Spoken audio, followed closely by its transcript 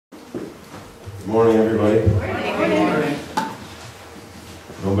Good morning, everybody. Good morning.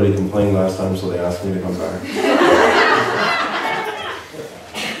 Nobody complained last time, so they asked me to come back.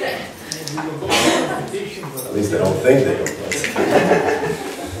 At least I don't think they complained.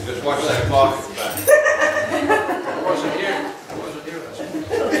 Just watch that clock back. I wasn't here last week.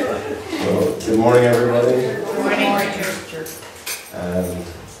 So, good morning, everybody. Good morning. And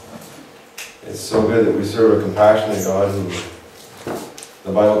it's so good that we serve a compassionate God who,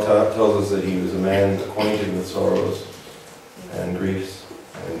 the Bible tells us that he was a man acquainted with sorrows and griefs.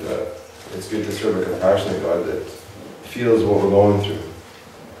 And it's good to serve a compassionate God that feels what we're going through.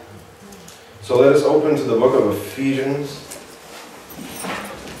 So let us open to the book of Ephesians.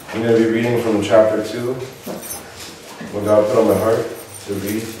 I'm going to be reading from chapter 2, what God put on my heart to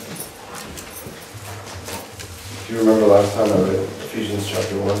read. If you remember last time I read Ephesians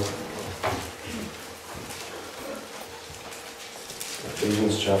chapter 1.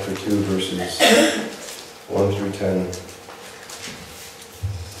 Ephesians chapter 2, verses 1 through 10.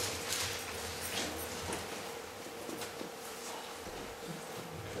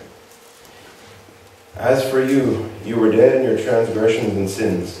 As for you, you were dead in your transgressions and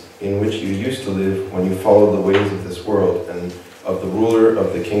sins, in which you used to live when you followed the ways of this world and of the ruler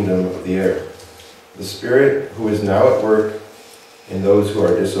of the kingdom of the air, the Spirit who is now at work in those who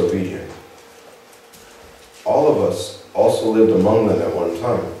are disobedient. All of us also lived among them at one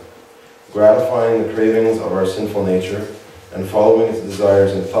time, gratifying the cravings of our sinful nature and following its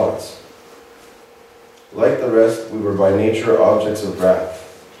desires and thoughts. Like the rest, we were by nature objects of wrath.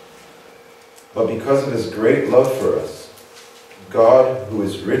 But because of his great love for us, God, who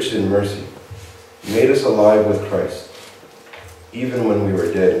is rich in mercy, made us alive with Christ, even when we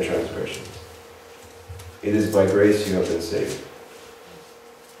were dead in transgressions. It is by grace you have been saved.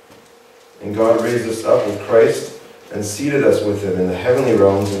 And God raised us up with Christ and seated us with him in the heavenly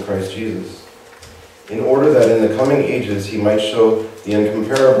realms in Christ Jesus, in order that in the coming ages he might show the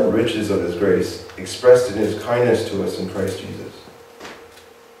incomparable riches of his grace, expressed in his kindness to us in Christ Jesus.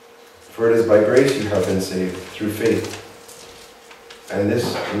 For it is by grace you have been saved, through faith. And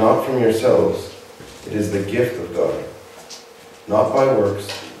this not from yourselves, it is the gift of God, not by works,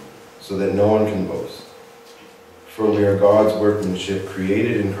 so that no one can boast. For we are God's workmanship,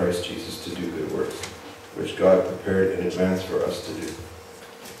 created in Christ Jesus to do good works, which God prepared in advance for us to do.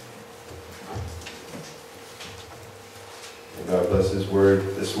 And God bless his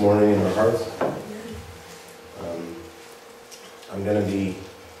word this morning in our hearts. I'm going to be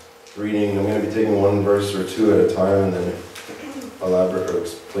taking one verse or two at a time and then elaborate or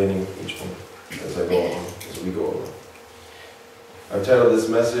explaining each one as we go along. I've titled this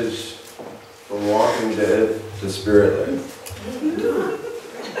message, From Walking Dead to Spirit-Led.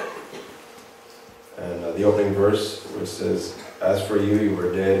 And the opening verse, which says, as for you, you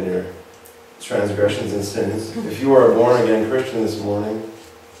were dead in your transgressions and sins. If you are a born-again Christian this morning,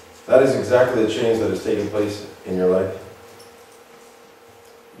 that is exactly the change that has taken place in your life.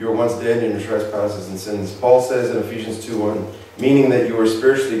 You were once dead in your trespasses and sins. Paul says in Ephesians 2:1, meaning that you were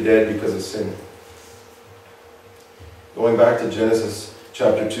spiritually dead because of sin. Going back to Genesis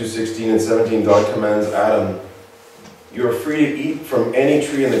chapter 2:16 and 17, God commands Adam, you are free to eat from any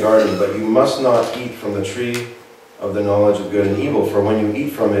tree in the garden, but you must not eat from the tree of the knowledge of good and evil, for when you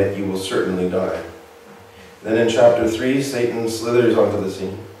eat from it, you will certainly die. Then in chapter 3, Satan slithers onto the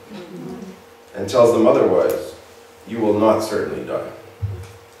scene and tells them otherwise, you will not certainly die.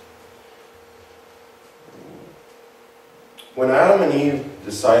 When Adam and Eve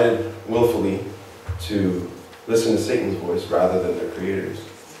decided willfully to listen to Satan's voice rather than their Creator's,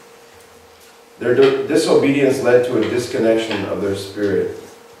 their disobedience led to a disconnection of their spirit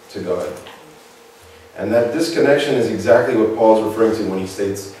to God. And that disconnection is exactly what Paul's referring to when he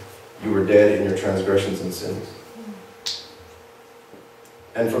states, you were dead in your transgressions and sins.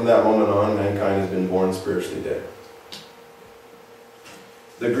 And from that moment on, mankind has been born spiritually dead.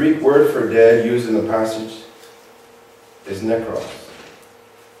 The Greek word for dead used in the passage is nekros,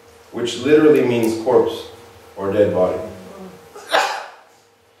 which literally means corpse or dead body.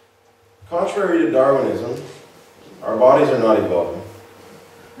 Contrary to Darwinism, our bodies are not evolving,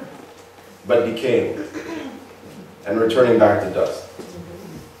 but decaying and returning back to dust.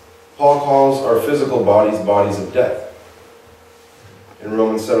 Paul calls our physical bodies bodies of death. In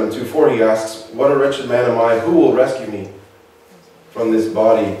Romans 7:2-4, he asks, what a wretched man am I, who will rescue me from this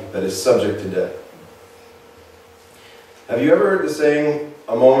body that is subject to death? Have you ever heard the saying,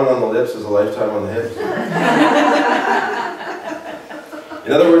 a moment on the lips is a lifetime on the hips?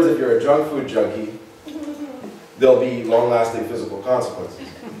 In other words, if you're a junk food junkie, there'll be long-lasting physical consequences.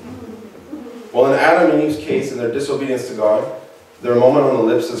 Well, in Adam and Eve's case, in their disobedience to God, Their moment on the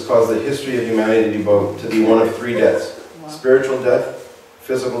lips has caused the history of humanity to be one of three deaths: spiritual death,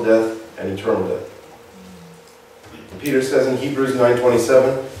 physical death, and eternal death. Peter says in Hebrews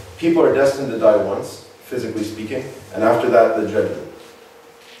 9:27, people are destined to die once, physically speaking, and after that, the judgment.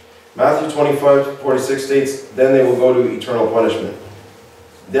 Matthew 25:46 states, then they will go to eternal punishment.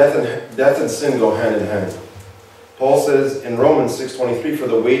 Death and sin go hand in hand. Paul says in Romans 6:23, for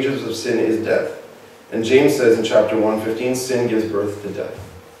the wages of sin is death. And James says in chapter 1:15, sin gives birth to death.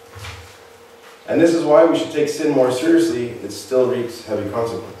 And this is why we should take sin more seriously. It still wreaks heavy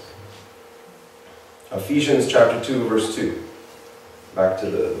consequence. Ephesians chapter 2, verse 2. Back to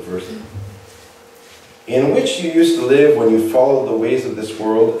the verse. In which you used to live when you followed the ways of this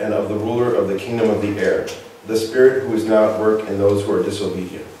world and of the ruler of the kingdom of the air, the spirit who is now at work in those who are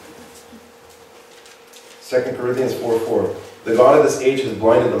disobedient. 2 Corinthians 4:4. The God of this age has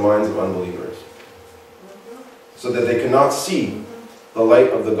blinded the minds of unbelievers, so that they cannot see the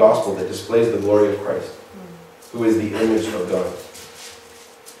light of the gospel that displays the glory of Christ, who is the image of God.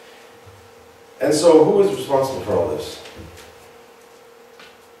 And so, who is responsible for all this?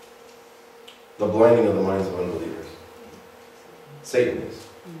 The blinding of the minds of unbelievers. Satan is.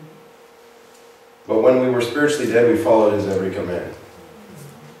 But when we were spiritually dead, we followed his every command.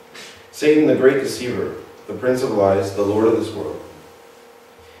 Satan, the great deceiver, the prince of lies, the lord of this world.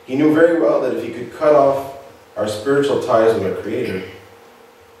 He knew very well that if he could cut off our spiritual ties with our Creator,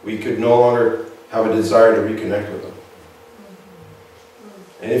 we could no longer have a desire to reconnect with him.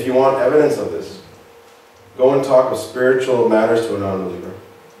 And if you want evidence of this, go and talk of spiritual matters to a non-believer,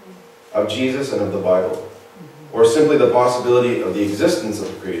 of Jesus and of the Bible, or simply the possibility of the existence of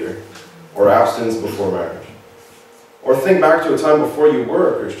a Creator, or abstinence before marriage. Or think back to a time before you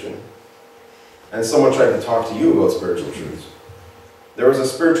were a Christian, and someone tried to talk to you about spiritual truths. There was a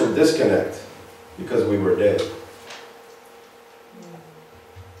spiritual disconnect because we were dead.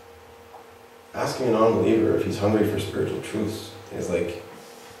 Asking a non-believer if he's hungry for spiritual truths is like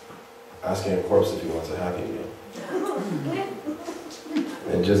asking a corpse if he wants a Happy Meal.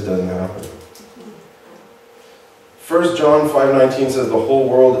 It just doesn't happen. 1 John 5:19 says the whole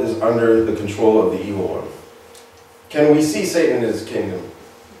world is under the control of the evil one. Can we see Satan in his kingdom?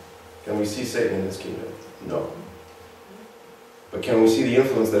 Can we see Satan in his kingdom? No. But can we see the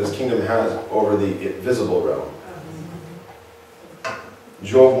influence that his kingdom has over the visible realm?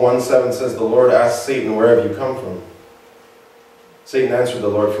 Job 1:7 says, the Lord asked Satan, where have you come from? Satan answered the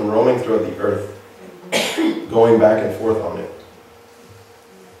Lord, from roaming throughout the earth, going back and forth on it.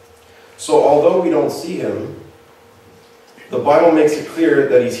 So although we don't see him, the Bible makes it clear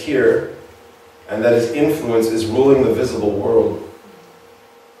that he's here and that his influence is ruling the visible world.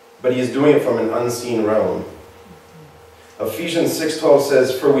 But he is doing it from an unseen realm. Ephesians 6:12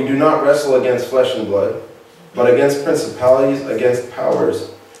 says, for we do not wrestle against flesh and blood, but against principalities, against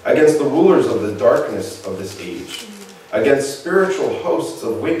powers, against the rulers of the darkness of this age, against spiritual hosts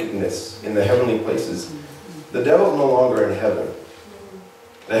of wickedness in the heavenly places. The devil is no longer in heaven.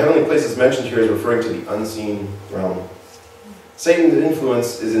 The heavenly places mentioned here is referring to the unseen realm. Satan's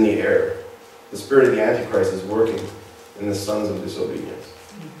influence is in the air. The spirit of the Antichrist is working in the sons of disobedience.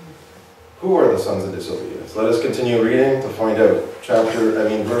 Who are the sons of disobedience? Let us continue reading to find out.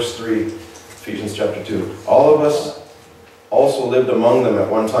 Verse 3, Ephesians chapter 2. All of us also lived among them at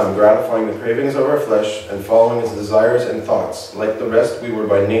one time, gratifying the cravings of our flesh and following its desires and thoughts. Like the rest, we were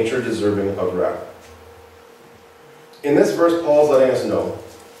by nature deserving of wrath. In this verse, Paul's letting us know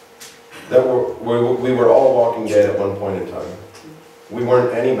that we were all walking dead at one point in time. We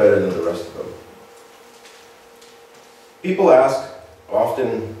weren't any better than the rest of them. People ask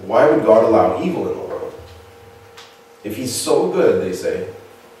often, why would God allow evil in the world? If he's so good, they say,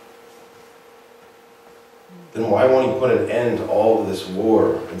 then why won't he put an end to all of this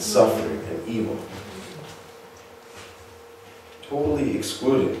war and suffering and evil? Totally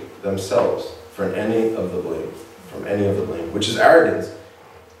excluding themselves from any of the blame, which is arrogance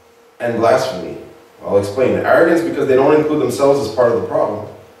and blasphemy. I'll explain. Arrogance because they don't include themselves as part of the problem,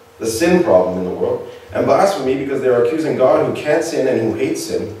 the sin problem in the world, and blasphemy because they're accusing God, who can't sin and who hates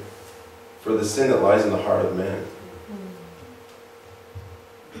sin, for the sin that lies in the heart of man.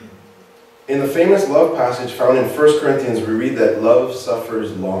 In the famous love passage found in 1 Corinthians, we read that love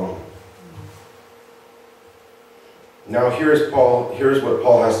suffers long. Now here's what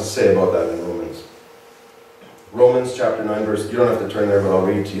Paul has to say about that in Romans. Romans chapter 9 verse, you don't have to turn there, but I'll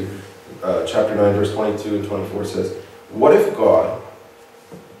read it to you. Chapter 9 verse 22 and 24 says, what if God,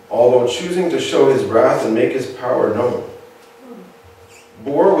 although choosing to show his wrath and make his power known,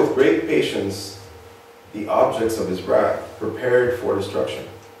 bore with great patience the objects of his wrath, prepared for destruction?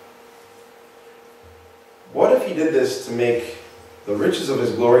 What if he did this to make the riches of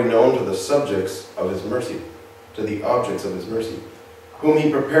his glory known to the subjects of his mercy, to the objects of his mercy, whom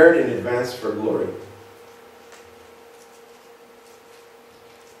he prepared in advance for glory.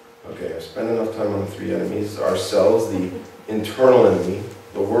 Okay, I've spent enough time on the three enemies: ourselves, the internal enemy;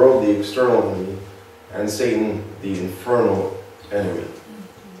 the world, the external enemy; and Satan, the infernal enemy.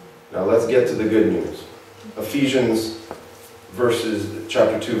 Now let's get to the good news. Ephesians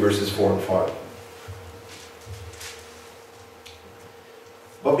chapter 2, verses 4 and 5.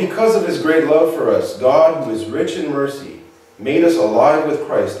 But because of his great love for us, God, who is rich in mercy, made us alive with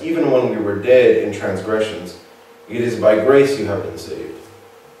Christ, even when we were dead in transgressions. It is by grace you have been saved.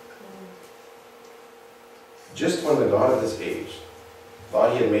 Just when the God of this age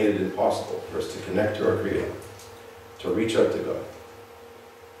thought he had made it impossible for us to connect to our Creator, to reach out to God,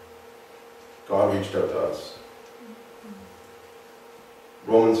 God reached out to us.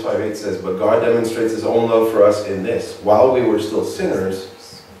 Romans 5:8 says, but God demonstrates his own love for us in this: while we were still sinners,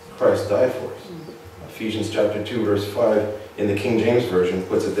 Christ died for us. Ephesians chapter 2, verse 5 in the King James Version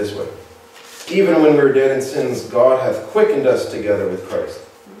puts it this way: even when we were dead in sins, God hath quickened us together with Christ.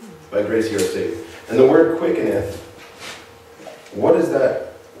 By grace you are saved. And the word quickeneth, what does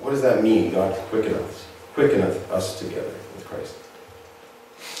that mean? God quickeneth us together with Christ.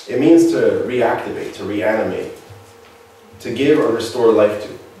 It means to reactivate, to reanimate, to give or restore life to.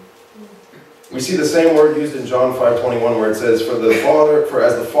 We see the same word used in John 5:21, where it says, For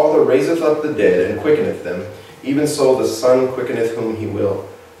as the Father raiseth up the dead and quickeneth them, even so the Son quickeneth whom he will.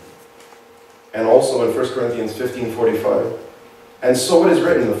 And also in 1 Corinthians 15:45, and so it is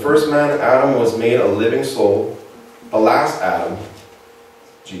written, the first man, Adam, was made a living soul. The last Adam,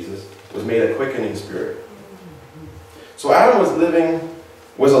 Jesus, was made a quickening spirit. So Adam was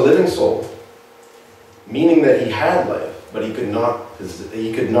a living soul, meaning that he had life, but he could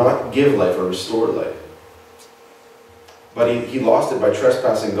not give life or restore life. But he lost it by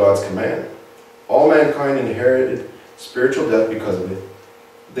trespassing God's command. All mankind inherited spiritual death because of it.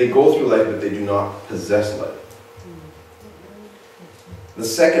 They go through life, but they do not possess life. The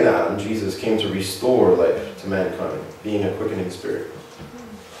second Adam, Jesus, came to restore life to mankind, being a quickening spirit.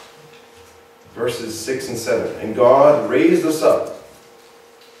 Verses 6 and 7. And God raised us up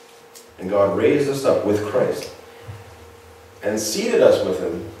with Christ, and seated us with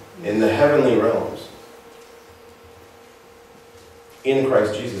him in the heavenly realms, in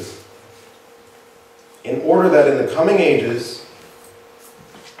Christ Jesus, in order that in the coming ages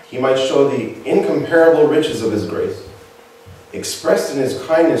he might show the incomparable riches of his grace, expressed in his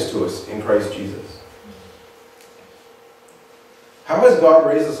kindness to us in Christ Jesus. How has God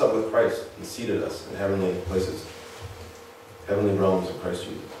raised us up with Christ and seated us in heavenly places, heavenly realms in Christ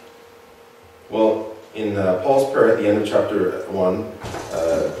Jesus? Well, in Paul's prayer at the end of chapter 1,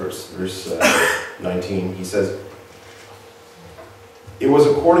 verse 19, he says, it was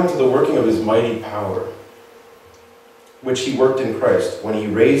according to the working of his mighty power, which he worked in Christ, when he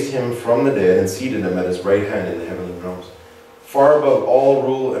raised him from the dead and seated him at his right hand in the heavenly realms, far above all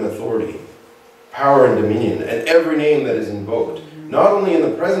rule and authority, power and dominion, and every name that is invoked, not only in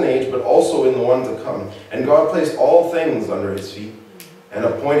the present age, but also in the one to come. And God placed all things under his feet, and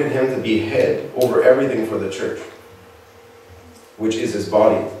appointed him to be head over everything for the church, which is his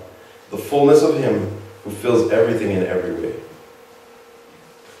body, the fullness of him who fills everything in every way.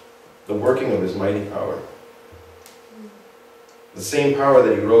 The working of his mighty power. The same power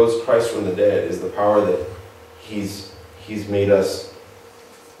that he rose Christ from the dead is the power that he's made us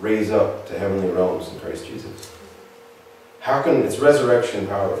raise up to heavenly realms in Christ Jesus. It's resurrection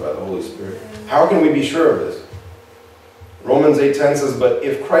power by the Holy Spirit. How can we be sure of this? Romans 8:10 says, but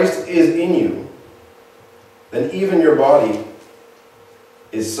if Christ is in you, then even your body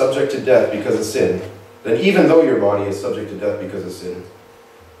is subject to death because of sin. Then even though your body is subject to death because of sin,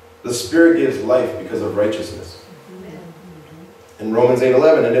 the Spirit gives life because of righteousness. In Romans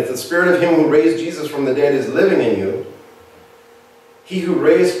 8:11, and if the Spirit of him who raised Jesus from the dead is living in you, he who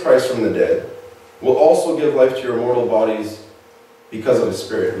raised Christ from the dead will also give life to your mortal bodies because of his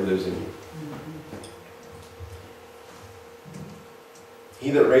Spirit who lives in you. He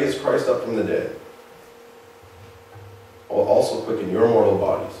that raised Christ up from the dead will also quicken your mortal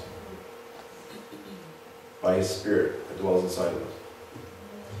bodies by his Spirit that dwells inside of us.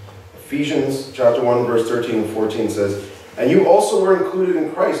 Ephesians chapter 1, verse 13 and 14 says, and you also were included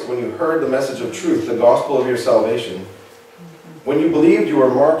in Christ when you heard the message of truth, the gospel of your salvation. When you believed, you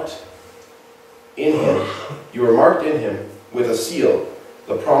were marked in him. You were marked in him with a seal,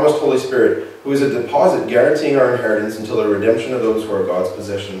 the promised Holy Spirit, who is a deposit guaranteeing our inheritance until the redemption of those who are God's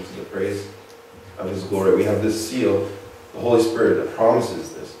possession to the praise of his glory. We have this seal, the Holy Spirit, that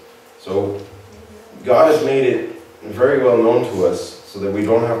promises this. So God has made it very well known to us so that we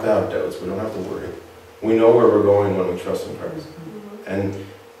don't have to have doubts, we don't have to worry. We know where we're going when we trust in Christ. And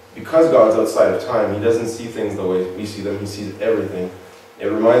because God's outside of time, he doesn't see things the way we see them, he sees everything. It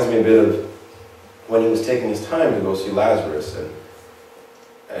reminds me a bit of when he was taking his time to go see Lazarus,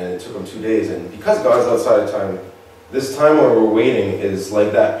 and it took him 2 days. And because God's outside of time, this time where we're waiting is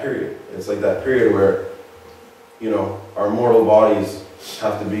like that period. It's like that period where, our mortal bodies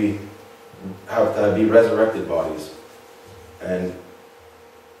have to be resurrected bodies. And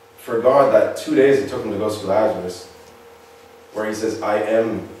for God, that 2 days it took him to go see Lazarus, where he says, I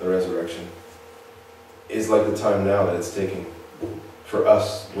am the resurrection, is like the time now that it's taking for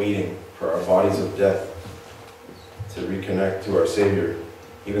us waiting for our bodies of death to reconnect to our Savior,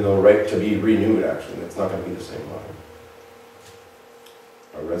 even though to be renewed, actually. It's not going to be the same body.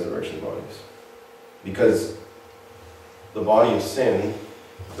 Our resurrection bodies. Because the body of sin,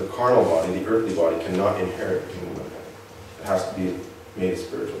 the carnal body, the earthly body, cannot inherit the kingdom of heaven. It has to be made a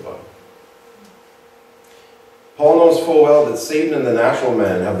spiritual body. Paul knows full well that Satan and the natural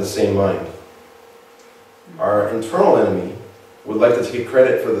man have the same mind. Our internal enemy would like to take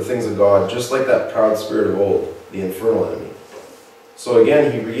credit for the things of God, just like that proud spirit of old, the infernal enemy. So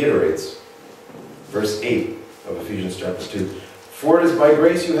again, he reiterates verse 8 of Ephesians chapter 2. For it is by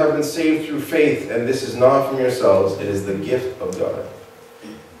grace you have been saved through faith, and this is not from yourselves, it is the gift of God.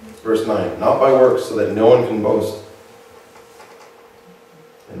 Verse 9, not by works, so that no one can boast.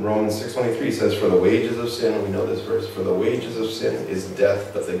 And Romans 6:23 says, for the wages of sin, we know this verse, for the wages of sin is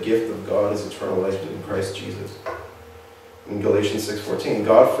death, but the gift of God is eternal life in Christ Jesus. In Galatians 6:14,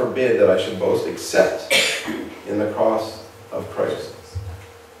 God forbid that I should boast except in the cross of Christ.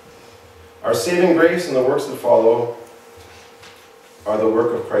 Our saving grace and the works that follow are the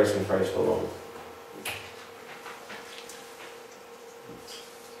work of Christ and Christ alone.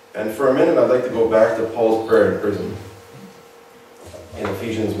 And for a minute, I'd like to go back to Paul's prayer in prison. In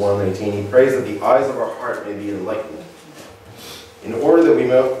Ephesians 1:18, he prays that the eyes of our heart may be enlightened, in order that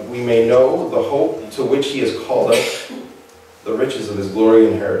we may know the hope to which he has called us, the riches of his glory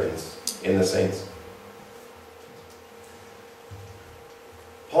inheritance in the saints.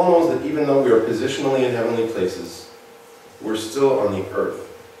 Paul knows that even though we are positionally in heavenly places, we're still on the earth.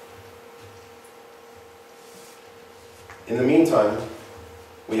 In the meantime,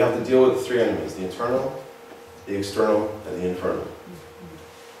 we have to deal with three enemies: the internal, the external, and the infernal.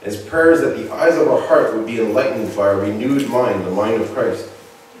 His prayer is that the eyes of our heart would be enlightened by a renewed mind, the mind of Christ.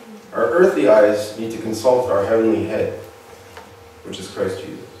 Our earthly eyes need to consult our heavenly head, which is Christ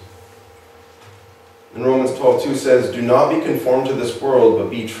Jesus. In Romans 12:2 says, do not be conformed to this world,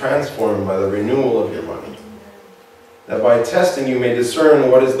 but be transformed by the renewal of your mind, that by testing you may discern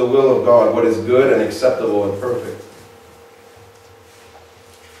what is the will of God, what is good and acceptable and perfect.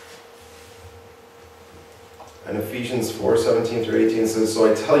 And Ephesians 4:17-18 says, so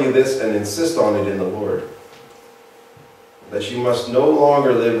I tell you this and insist on it in the Lord, that you must no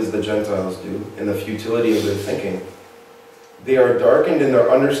longer live as the Gentiles do, in the futility of their thinking. They are darkened in their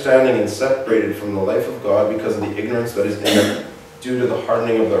understanding and separated from the life of God because of the ignorance that is in them, due to the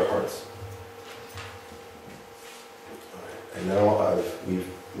hardening of their hearts. And now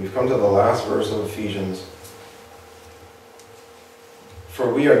we've come to the last verse of Ephesians.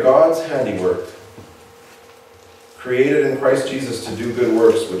 For we are God's handiwork, created in Christ Jesus to do good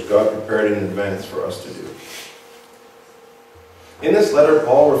works, which God prepared in advance for us to do. In this letter,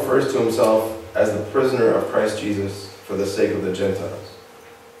 Paul refers to himself as the prisoner of Christ Jesus for the sake of the Gentiles.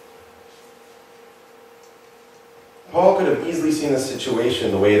 Paul could have easily seen the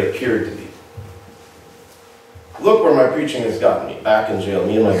situation the way it appeared to be. Look where my preaching has gotten me, back in jail,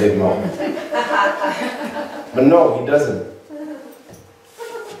 me and my big mouth. But no, he doesn't.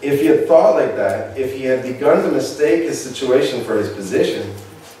 If he had thought like that, if he had begun to mistake his situation for his position,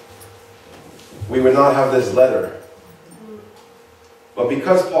 we would not have this letter. But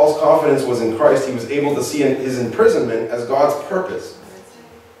because Paul's confidence was in Christ, he was able to see his imprisonment as God's purpose.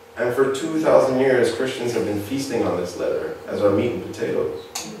 And for 2,000 years, Christians have been feasting on this letter as our meat and potatoes.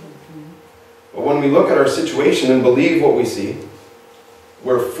 But when we look at our situation and believe what we see,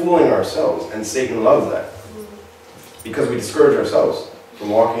 we're fooling ourselves, and Satan loves that. Because we discourage ourselves from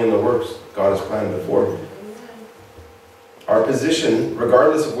walking in the works God has planned before. Our position,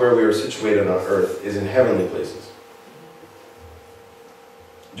 regardless of where we are situated on earth, is in heavenly places.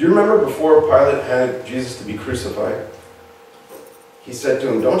 Do you remember before Pilate handed Jesus to be crucified? He said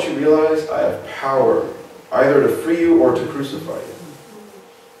to him, don't you realize I have power either to free you or to crucify you?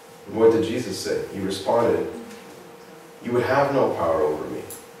 And what did Jesus say? He responded, you would have no power over me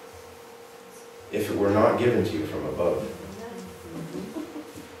if it were not given to you from above.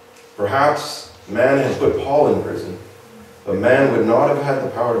 Perhaps Man had put Paul in prison, but man would not have had the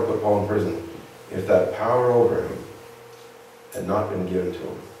power to put Paul in prison if that power over him had not been given to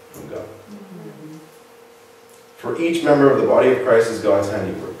him from God. For each member of the body of Christ is God's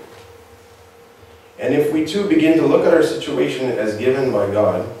handiwork. And if we too begin to look at our situation as given by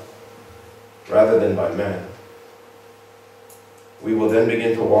God, rather than by man, we will then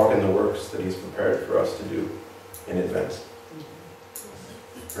begin to walk in the works that He's prepared for us to do in advance.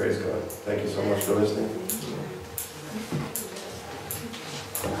 Praise God. Thank you so much for listening.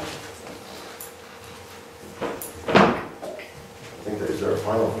 I think there's our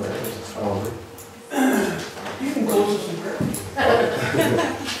final prayer. This is final word. You can close us in prayer.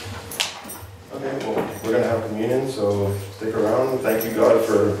 Okay, well, we're going to have communion, so stick around. Thank you, God,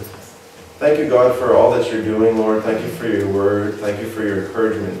 for all that you're doing, Lord. Thank you for your word. Thank you for your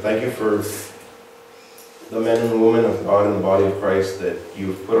encouragement. Thank you for the men and women of God in the body of Christ that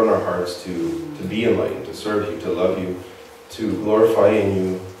you've put on our hearts to be enlightened, to serve you, to love you, to glorify in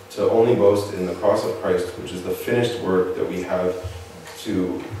you, to only boast in the cross of Christ, which is the finished work that we have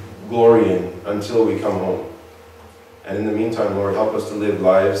to glory in until we come home. And in the meantime, Lord, help us to live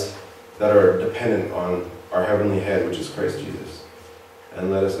lives that are dependent on our heavenly head, which is Christ Jesus. And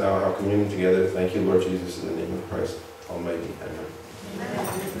let us now have communion together. Thank you, Lord Jesus, in the name of Christ Almighty. Amen. Amen.